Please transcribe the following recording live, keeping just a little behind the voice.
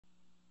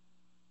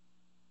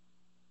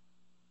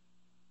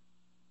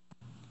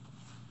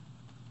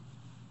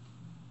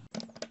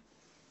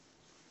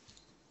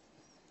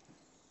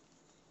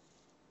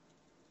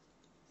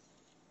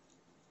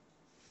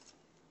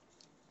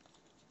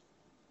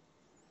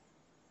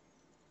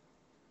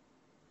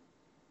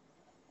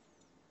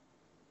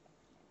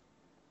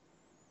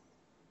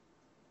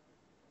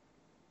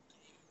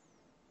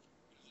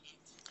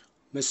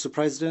Mr.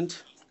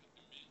 President,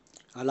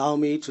 allow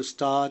me to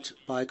start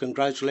by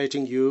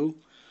congratulating you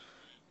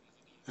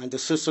and the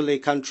sisterly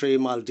country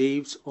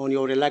Maldives on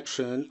your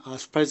election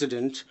as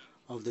President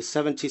of the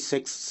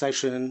 76th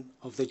session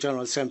of the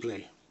General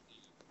Assembly.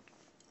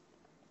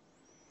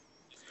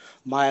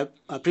 My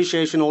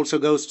appreciation also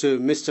goes to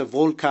Mr.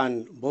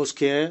 Volkan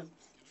Bozkır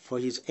for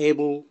his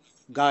able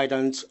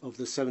guidance of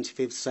the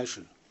 75th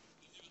session.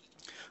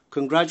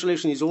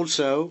 Congratulations is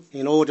also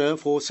in order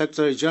for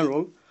Secretary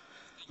General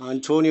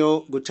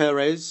Antonio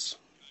Guterres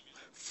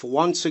for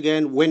once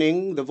again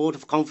winning the vote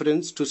of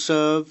confidence to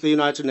serve the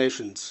United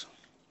Nations.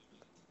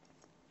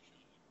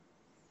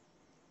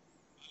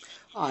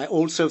 I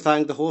also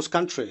thank the host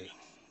country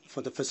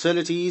for the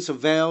facilities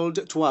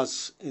availed to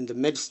us in the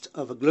midst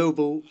of a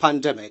global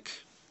pandemic.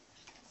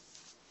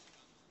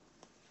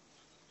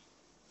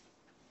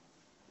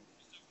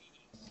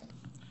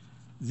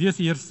 This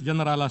year's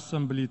General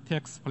Assembly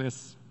takes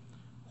place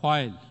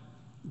while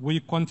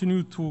we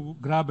continue to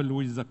grapple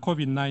with the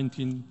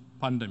COVID-19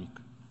 pandemic.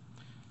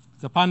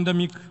 The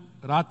pandemic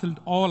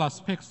rattled all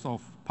aspects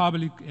of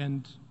public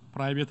and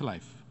private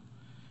life.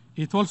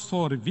 It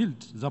also revealed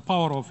the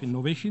power of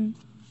innovation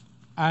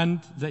and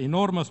the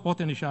enormous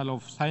potential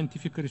of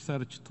scientific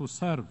research to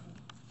serve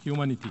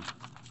humanity.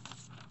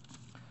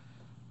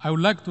 I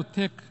would like to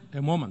take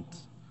a moment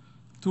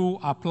to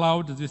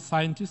applaud the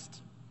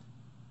scientists,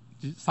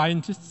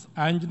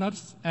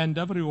 engineers, and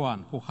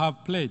everyone who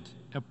have played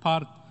a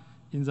part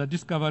in the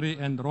discovery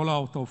and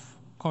rollout of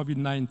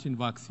COVID-19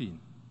 vaccine.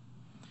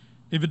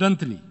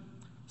 Evidently,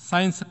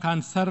 science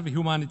can serve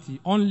humanity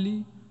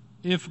only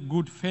if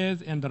good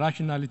faith and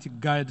rationality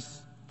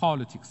guides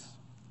politics.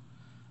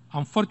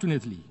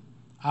 Unfortunately,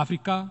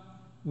 Africa,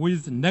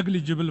 with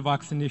negligible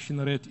vaccination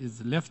rate,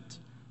 is left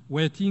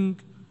waiting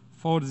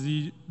for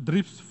the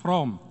drips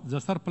from the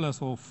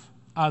surplus of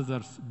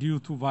others due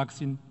to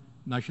vaccine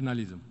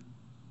nationalism.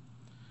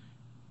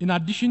 In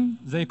addition,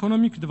 the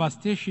economic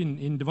devastation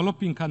in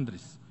developing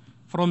countries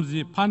from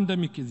the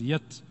pandemic is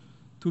yet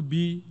to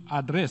be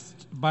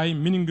addressed by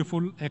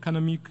meaningful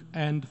economic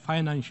and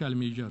financial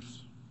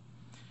measures.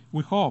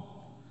 We hope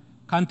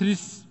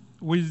countries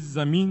with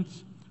the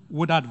means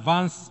would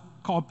advance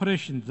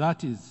cooperation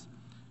that is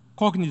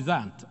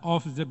cognizant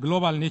of the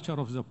global nature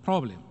of the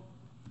problem.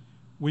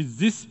 With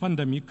this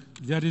pandemic,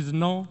 there is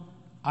no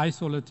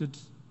isolated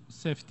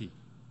safety.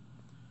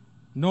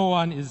 No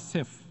one is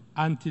safe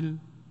until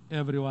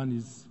everyone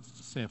is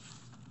safe.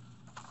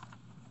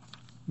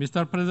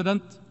 Mr.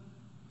 President,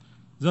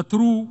 the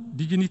true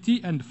dignity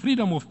and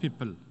freedom of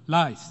people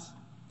lies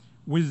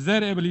with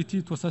their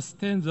ability to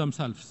sustain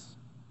themselves.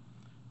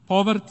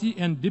 Poverty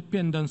and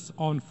dependence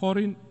on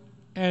foreign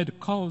aid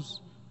cause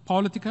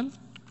political,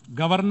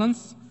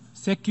 governance,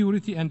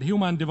 security, and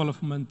human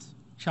development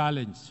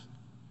challenge.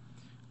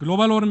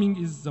 Global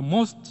warming is the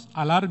most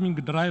alarming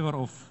driver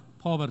of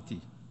poverty.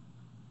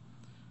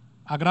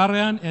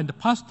 Agrarian and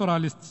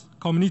pastoralist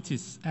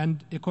communities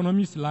and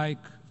economies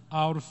like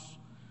ours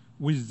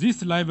with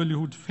this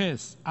livelihood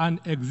face an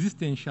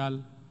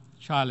existential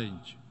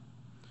challenge.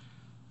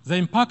 The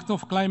impact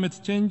of climate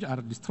change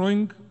are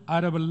destroying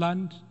arable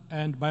land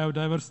and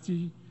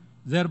biodiversity,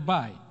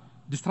 thereby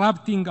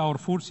disrupting our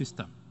food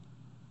system.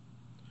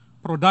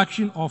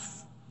 Production of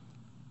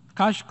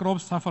cash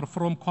crops suffer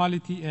from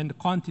quality and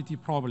quantity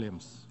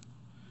problems.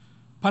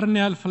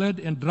 Perennial flood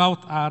and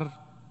drought are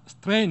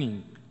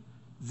straining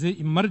the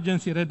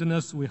emergency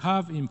readiness we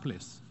have in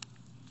place.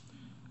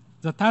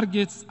 The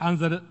targets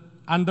under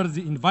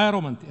the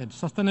Environment and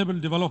Sustainable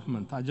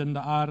Development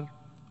Agenda are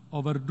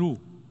overdue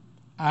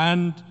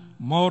and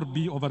more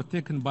be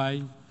overtaken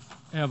by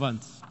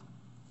events.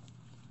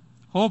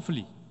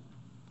 Hopefully,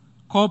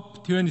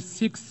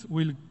 COP26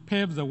 will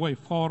pave the way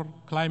for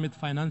climate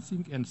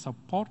financing and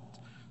support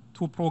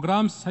to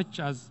programs such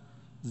as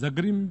the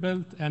Green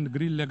Belt and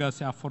Green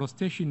Legacy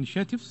afforestation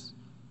initiatives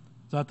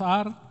that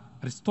are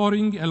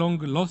restoring a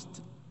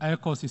long-lost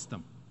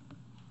ecosystem.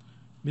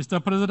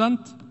 Mr. President,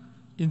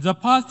 in the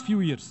past few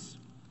years,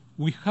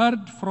 we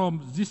heard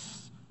from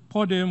this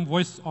podium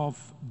voice of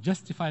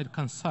justified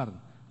concern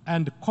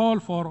and call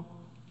for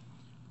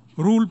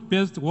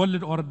rule-based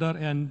world order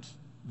and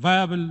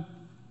viable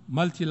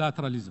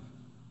multilateralism.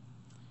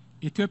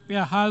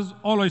 Ethiopia has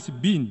always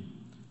been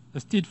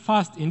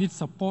steadfast in its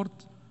support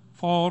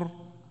for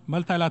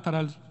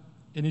multilateral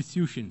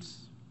institutions.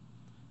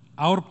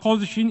 Our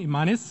position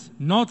emanates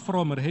not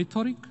from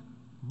rhetoric,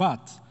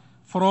 but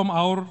from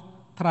our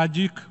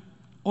tragic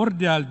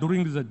ordeal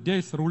during the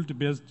days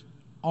rule-based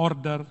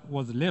order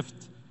was left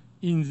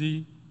in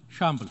the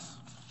shambles.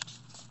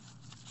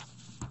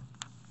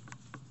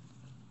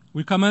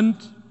 We commend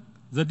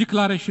the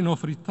declaration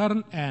of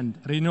return and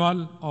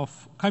renewal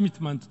of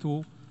commitment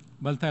to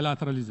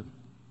multilateralism.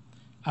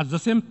 At the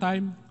same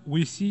time,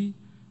 we see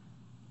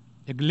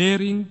a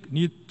glaring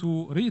need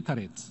to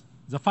reiterate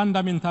the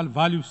fundamental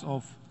values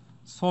of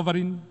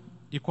sovereign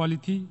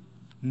equality,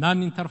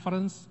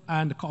 non-interference,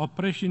 and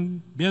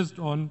cooperation based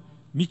on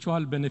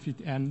mutual benefit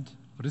and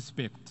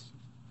respect.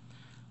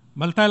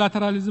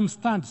 Multilateralism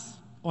stands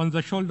on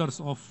the shoulders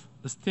of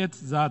states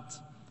that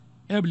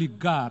ably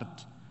guard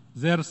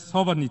their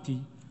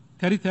sovereignty,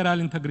 territorial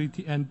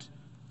integrity, and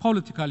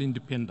political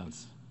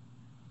independence.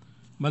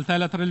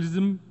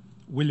 Multilateralism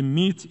will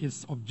meet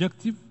its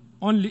objective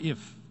only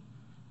if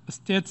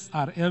states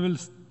are able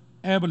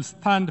to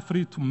stand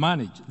free to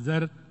manage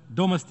their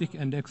domestic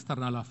and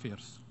external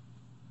affairs.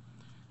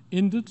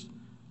 Indeed,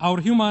 our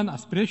human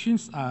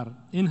aspirations are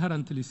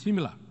inherently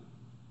similar.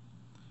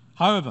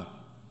 However,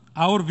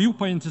 our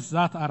viewpoints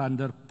that are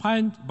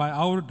underpinned by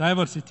our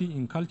diversity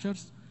in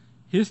cultures,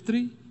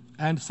 history,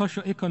 and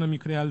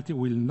socio-economic reality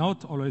will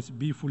not always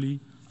be fully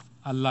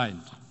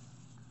aligned.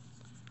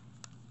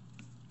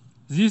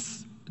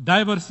 This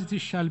diversity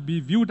shall be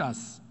viewed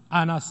as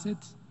an asset,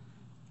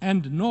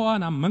 and no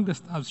one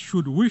amongst us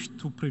should wish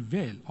to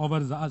prevail over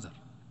the other,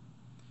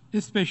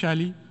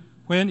 especially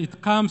when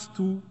it comes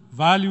to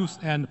values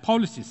and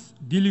policies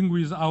dealing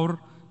with our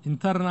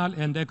internal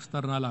and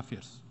external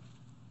affairs.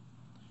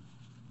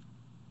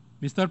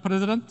 Mr.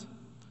 President,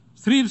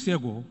 3 years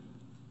ago,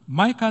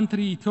 my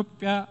country,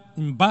 Ethiopia,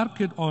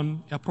 embarked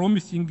on a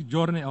promising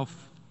journey of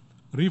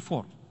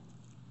reform.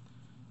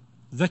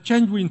 The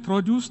change we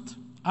introduced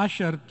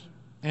ushered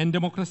in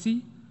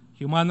democracy,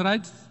 human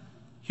rights,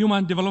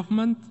 human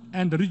development,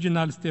 and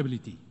regional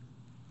stability.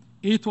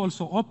 It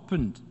also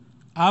opened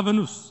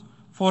avenues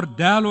for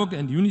dialogue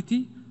and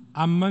unity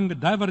among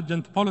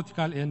divergent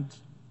political and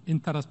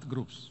interest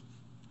groups.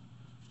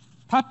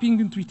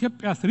 Tapping into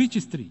Ethiopia's rich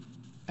history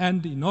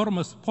and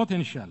enormous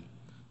potential,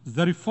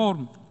 the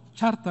reform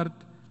chartered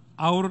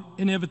our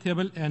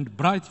inevitable and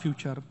bright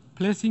future,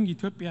 placing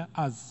Ethiopia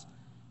as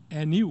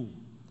a new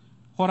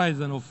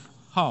horizon of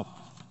hope.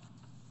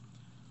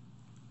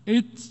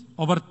 It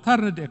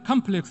overturned a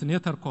complex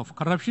network of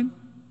corruption,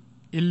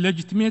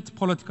 illegitimate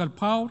political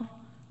power,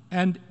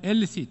 and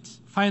illicit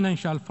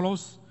financial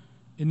flows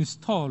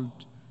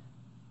installed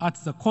at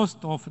the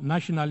cost of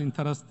national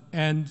interest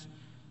and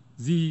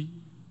the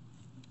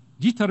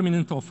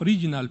determinant of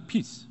regional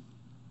peace.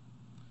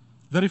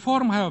 The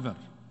reform, however,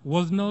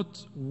 was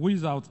not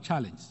without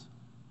challenge.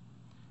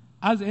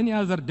 As any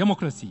other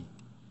democracy,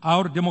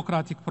 our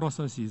democratic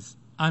process is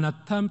an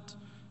attempt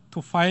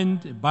to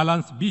find a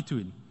balance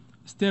between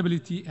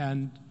stability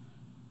and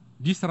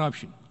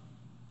disruption.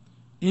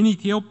 In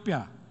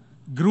Ethiopia,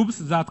 groups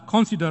that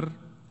consider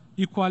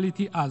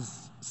equality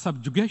as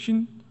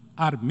subjugation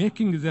are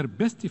making their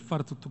best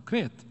effort to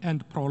create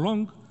and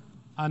prolong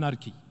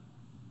anarchy.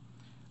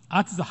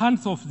 At the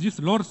hands of these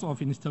lords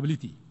of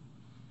instability,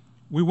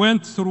 we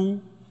went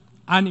through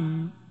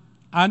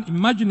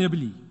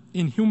unimaginably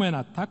inhuman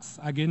attacks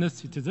against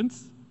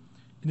citizens,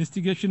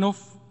 instigation of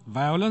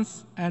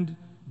violence, and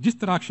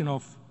destruction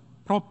of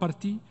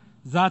property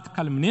that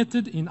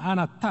culminated in an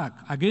attack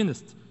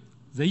against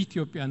the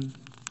Ethiopian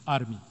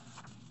army.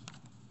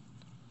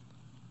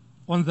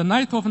 On the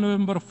night of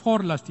November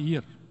 4 last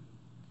year,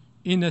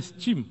 in a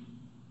scheme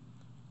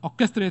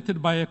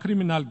orchestrated by a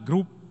criminal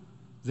group,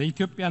 the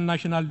Ethiopian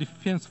National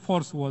Defense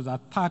Force was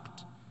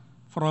attacked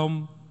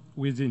from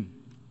within.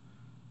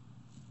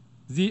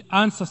 The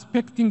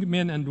unsuspecting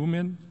men and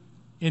women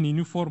in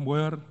uniform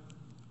were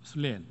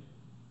slain.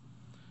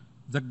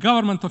 The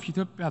government of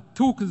Ethiopia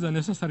took the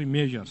necessary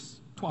measures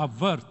to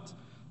avert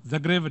the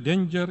grave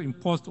danger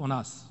imposed on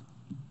us.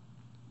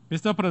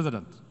 Mr.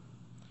 President,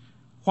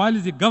 while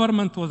the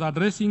government was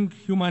addressing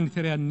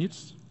humanitarian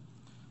needs,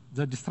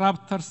 the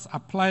disruptors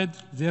applied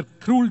their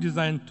cruel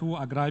design to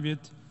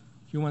aggravate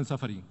human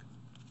suffering.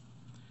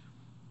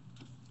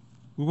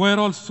 We were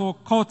also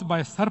caught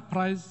by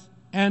surprise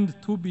and,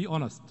 to be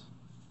honest,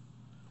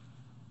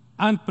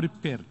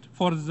 unprepared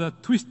for the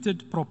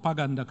twisted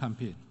propaganda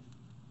campaign.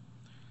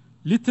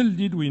 Little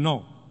did we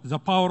know the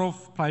power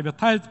of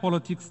privatized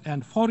politics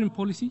and foreign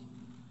policy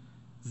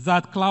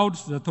that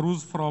clouds the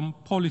truth from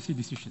policy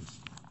decisions.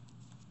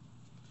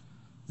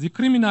 The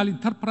criminal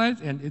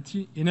enterprise and its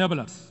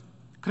enablers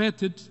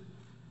created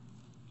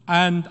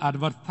and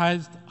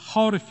advertised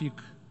horrific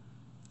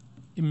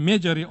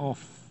imagery of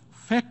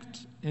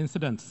faked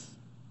incidents,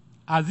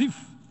 as if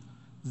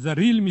the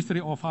real misery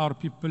of our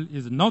people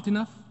is not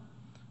enough.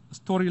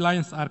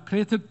 Storylines are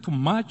created to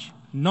match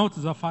not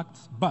the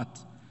facts, but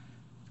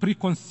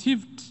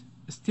preconceived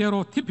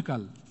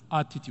stereotypical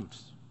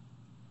attitudes.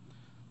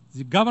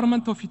 The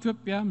government of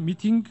Ethiopia,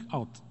 meeting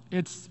out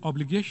its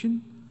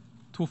obligation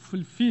to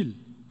fulfill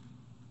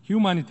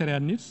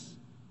humanitarian needs,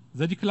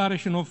 the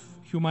declaration of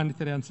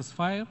humanitarian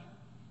ceasefire,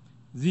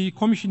 the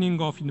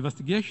commissioning of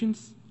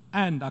investigations,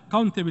 and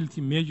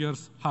accountability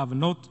measures have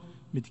not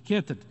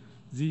mitigated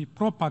the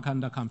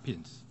propaganda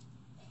campaigns.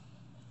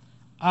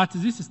 At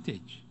this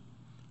stage,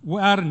 we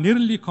are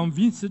nearly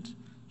convinced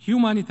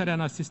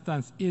humanitarian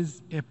assistance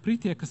is a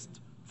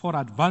pretext for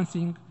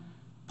advancing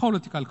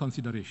political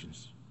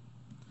considerations.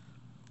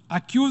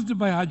 Accused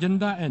by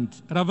agenda and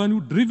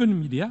revenue-driven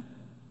media,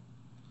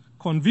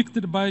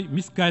 convicted by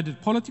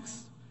misguided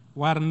politics,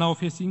 we are now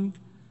facing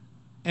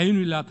a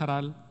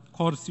unilateral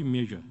coercive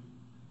measure.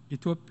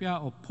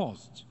 Ethiopia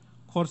opposed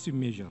coercive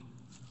measure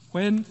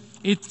when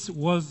it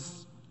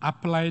was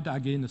applied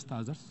against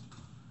others.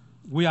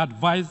 we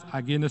advise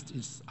against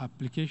its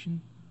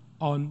application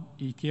on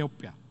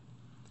Ethiopia.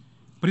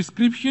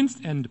 Prescriptions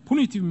and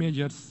punitive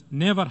measures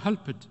never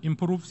helped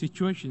improve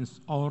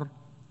situations or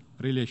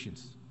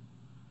relations.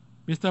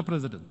 Mr.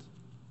 President,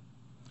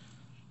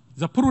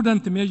 the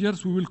prudent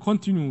measures we will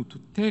continue to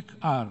take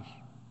are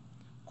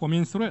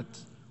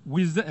commensurate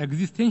with the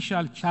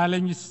existential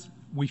challenges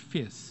we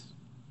face.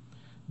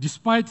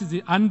 Despite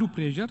the undue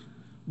pressure,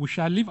 we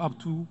shall live up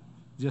to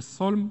the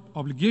solemn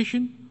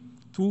obligation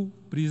to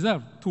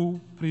preserve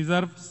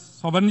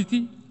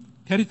sovereignty,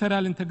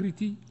 territorial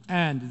integrity,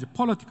 and the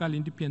political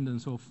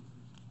independence of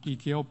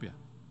Ethiopia.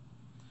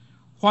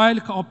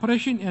 While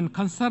cooperation and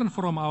concern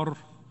from our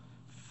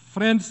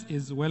friends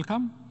is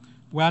welcome,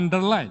 we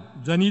underline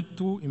the need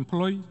to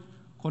employ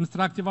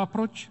constructive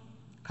approach,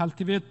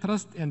 cultivate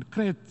trust, and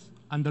create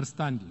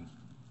understanding.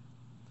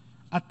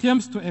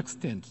 Attempts to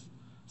extend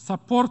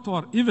support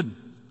or even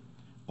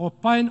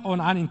opine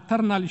on an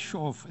internal issue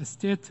of a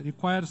state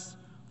requires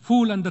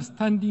full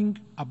understanding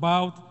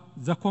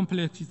about the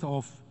complexity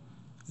of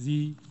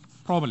the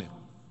problem.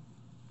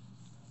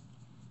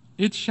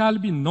 It shall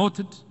be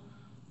noted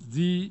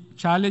the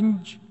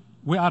challenge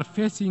we are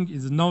facing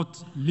is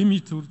not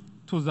limited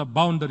to the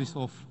boundaries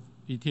of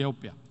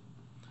Ethiopia.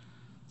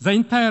 The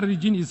entire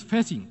region is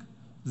facing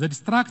the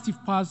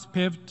destructive path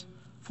paved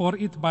for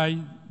it by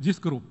this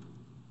group.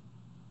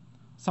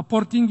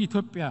 Supporting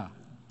Ethiopia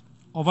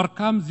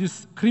overcome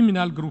this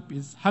criminal group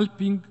is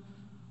helping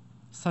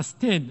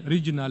sustain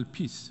regional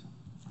peace.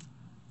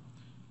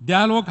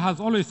 Dialogue has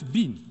always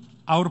been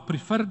our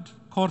preferred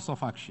course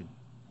of action.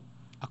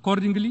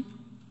 Accordingly,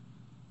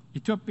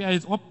 Ethiopia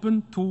is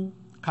open to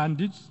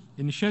candid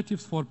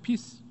initiatives for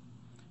peace.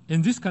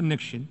 In this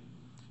connection,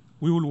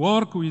 we will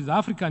work with the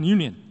African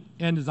Union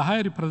and the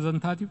High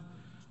Representative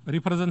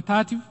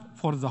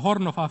for the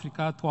Horn of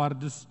Africa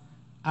towards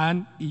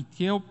an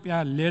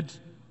Ethiopia-led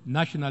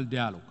national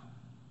dialogue.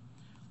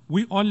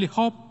 We only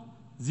hope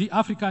the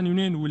African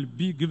Union will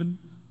be given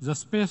the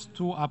space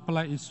to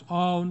apply its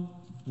own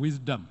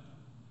wisdom.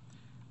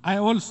 I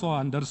also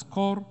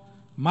underscore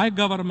my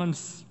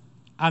government's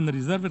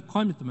unreserved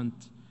commitment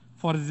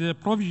for the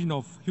provision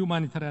of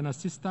humanitarian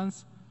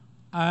assistance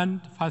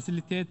and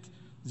facilitate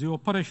the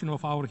operation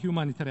of our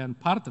humanitarian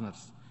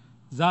partners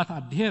that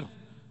adhere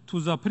to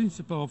the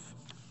principle of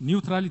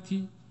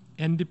neutrality,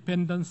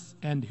 independence,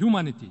 and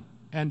humanity,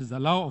 and the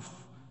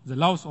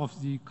laws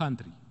of the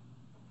country.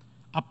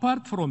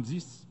 Apart from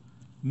this,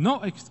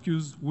 no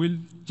excuse will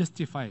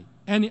justify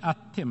any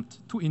attempt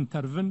to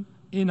intervene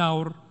in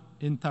our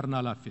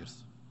internal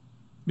affairs.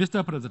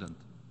 Mr. President,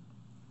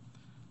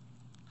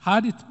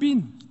 had it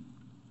been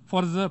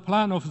for the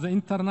plan of the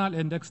internal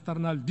and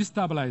external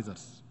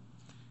destabilizers,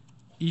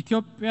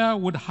 Ethiopia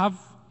would have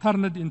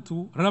turned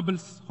into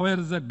rebels where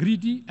the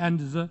greedy and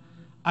the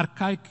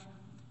archaic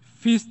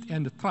feast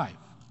and thrive.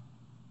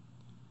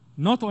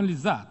 Not only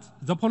that,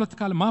 the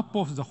political map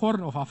of the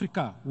Horn of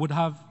Africa would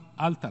have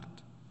altered,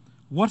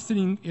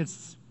 worsening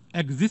its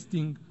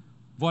existing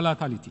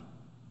volatility.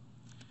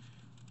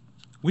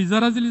 With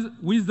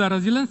the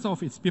resilience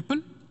of its people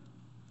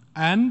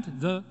and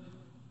the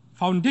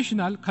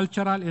foundational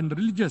cultural and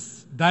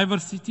religious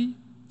diversity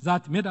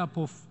that made up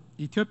of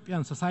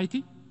Ethiopian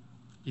society,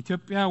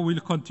 Ethiopia will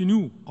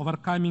continue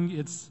overcoming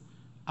its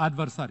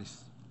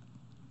adversaries.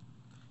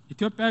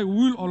 Ethiopia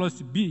will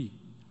always be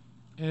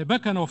a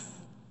beacon of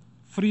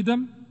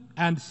freedom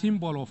and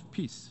symbol of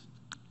peace.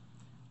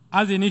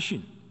 As a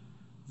nation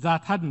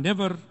that had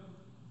never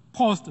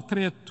posed a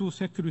threat to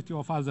security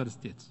of other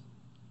states,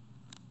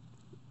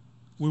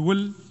 we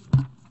will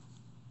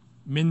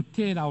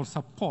maintain our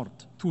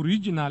support to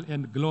regional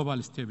and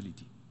global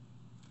stability.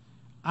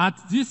 At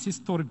this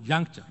historic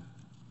juncture,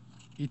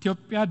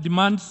 Ethiopia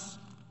demands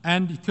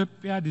and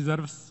Ethiopia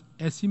deserves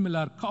a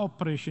similar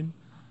cooperation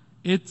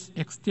it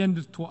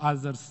extended to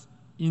others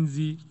in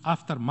the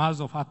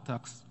aftermath of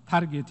attacks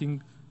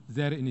targeting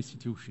their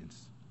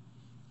institutions.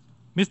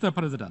 Mr.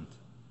 President,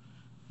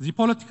 the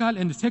political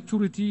and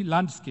security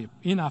landscape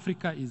in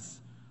Africa is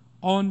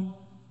on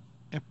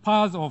a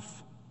path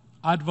of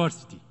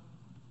adversity.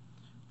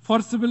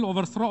 Forcible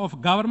overthrow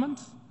of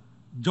governments,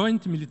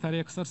 joint military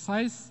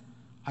exercise,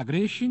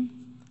 aggression,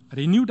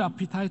 renewed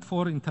appetite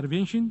for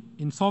intervention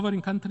in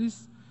sovereign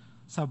countries,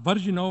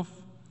 subversion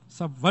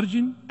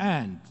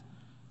and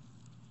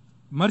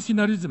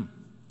mercenarism,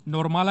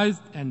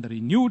 normalized and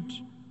renewed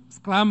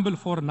scramble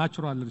for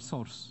natural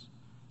resource,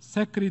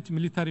 secret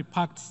military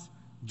pacts,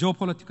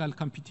 geopolitical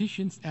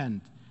competitions,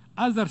 and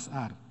others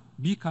are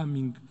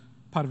becoming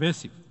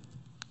pervasive.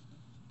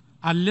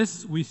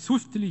 Unless we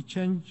swiftly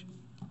change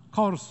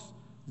course,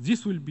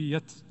 this will be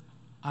yet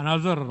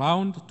another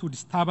round to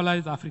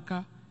destabilize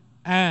Africa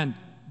and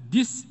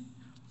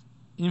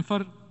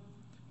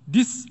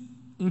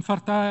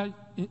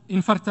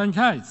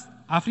disenfranchise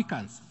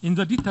Africans in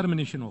the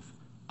determination of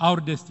our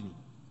destiny.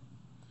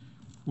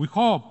 We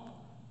hope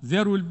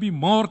there will be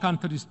more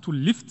countries to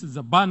lift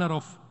the banner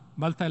of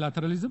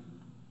multilateralism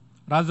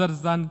rather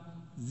than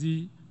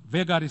the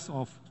vagaries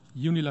of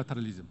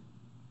unilateralism.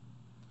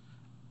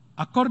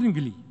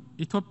 Accordingly,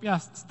 Ethiopia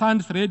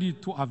stands ready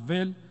to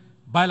avail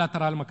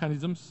bilateral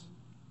mechanisms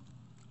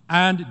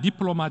and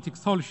diplomatic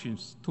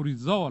solutions to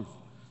resolve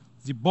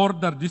the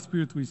border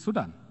dispute with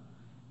Sudan.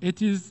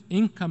 It is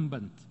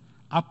incumbent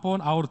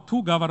upon our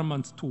two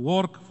governments to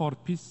work for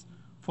peace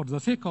for the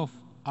sake of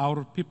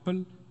our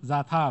people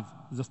that have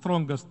the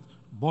strongest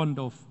bond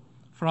of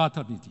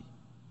fraternity.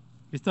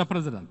 Mr.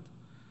 President,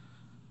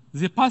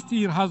 the past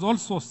year has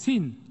also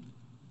seen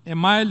a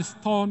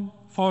milestone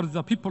for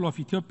the people of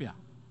Ethiopia.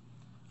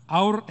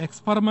 Our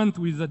experiment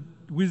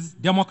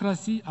with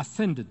democracy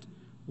ascended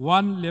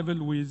one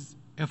level with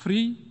a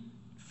free,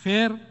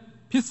 fair,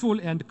 peaceful,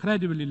 and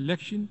credible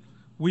election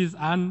with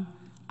an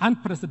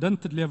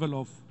unprecedented level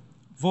of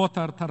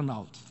voter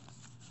turnout.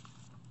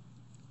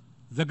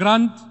 The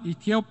Grand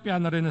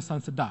Ethiopian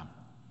Renaissance Dam,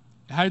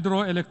 a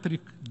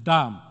hydroelectric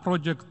dam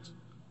project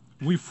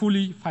we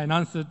fully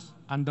financed,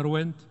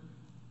 underwent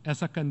a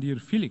second-year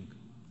filling.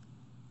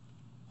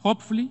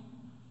 Hopefully,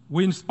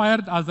 we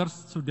inspired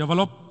others to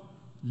develop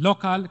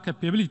local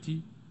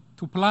capability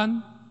to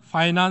plan,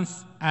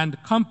 finance, and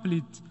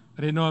complete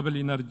renewable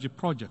energy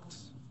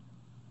projects.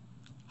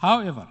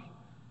 However,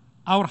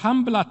 our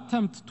humble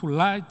attempt to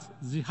light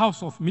the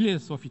house of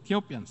millions of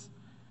Ethiopians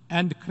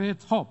and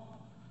create hope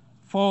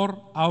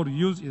for our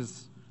youth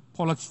is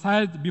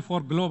politicized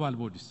before global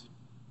bodies.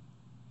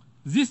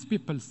 These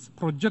people's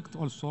project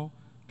also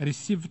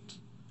received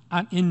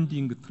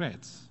unending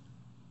threats.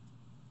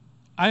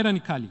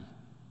 Ironically,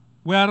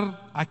 we are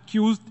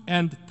accused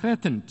and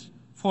threatened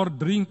for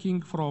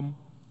drinking from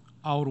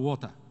our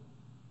water.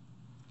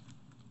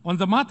 On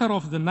the matter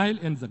of the Nile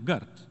and the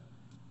GERD,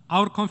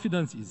 our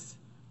confidence is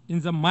in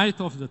the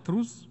might of the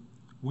truth,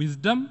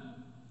 wisdom,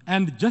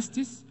 and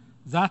justice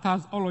that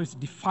has always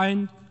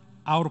defined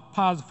our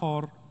path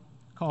for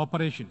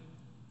cooperation.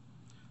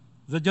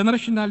 The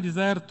generational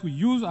desire to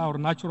use our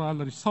natural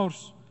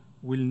resource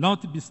will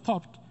not be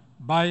stopped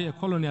by a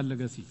colonial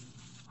legacy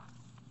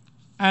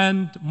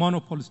and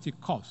monopolistic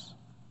cause.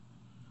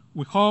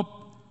 We hope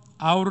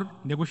our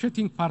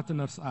negotiating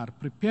partners are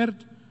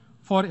prepared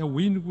for a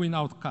win-win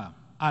outcome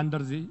under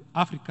the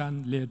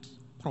African-led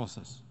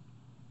process.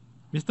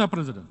 Mr.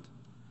 President,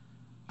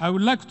 I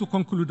would like to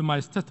conclude my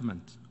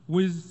statement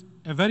with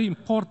a very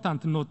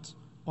important note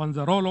on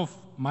the role of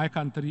my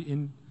country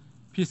in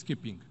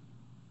peacekeeping.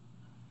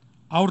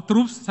 Our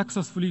troops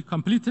successfully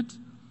completed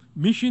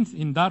missions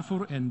in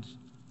Darfur and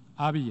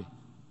Abyei.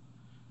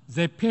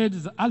 They paid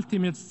the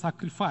ultimate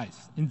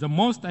sacrifice in the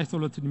most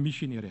isolated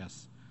mission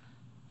areas,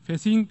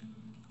 facing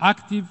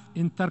active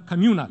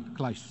intercommunal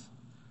clashes,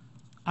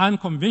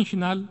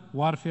 unconventional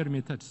warfare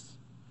methods,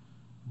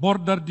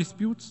 border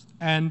disputes,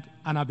 and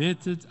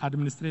unabated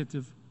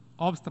administrative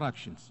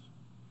obstructions.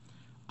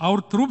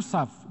 Our troops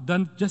have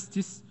done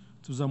justice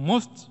to the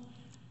most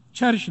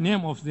cherished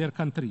name of their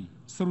country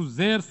through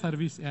their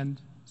service and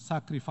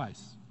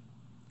sacrifice.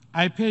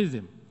 I pay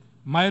them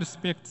my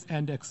respects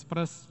and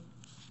express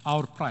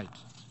our pride.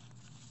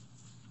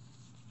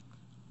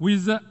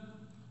 With the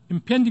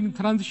impending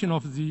transition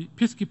of the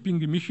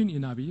peacekeeping mission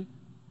in Abyei,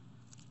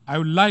 I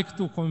would like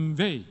to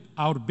convey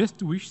our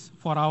best wishes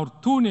for our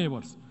two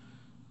neighbors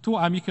to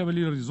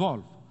amicably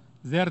resolve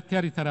their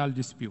territorial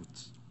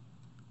disputes.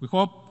 We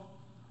hope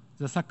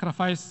the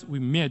sacrifice we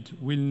made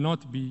will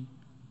not be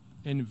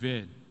in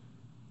vain.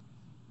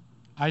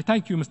 I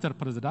thank you, Mr.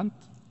 President,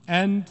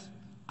 and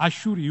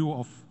assure you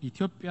of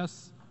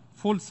Ethiopia's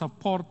full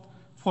support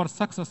for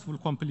successful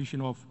completion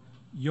of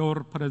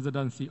your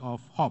presidency of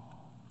hope.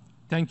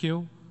 Thank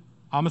you.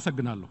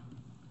 አመሰግናለሁ።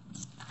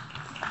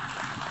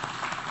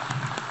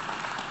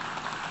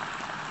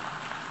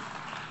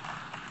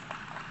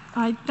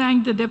 I thank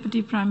the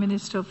Deputy Prime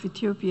Minister of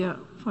Ethiopia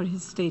for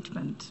his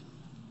statement.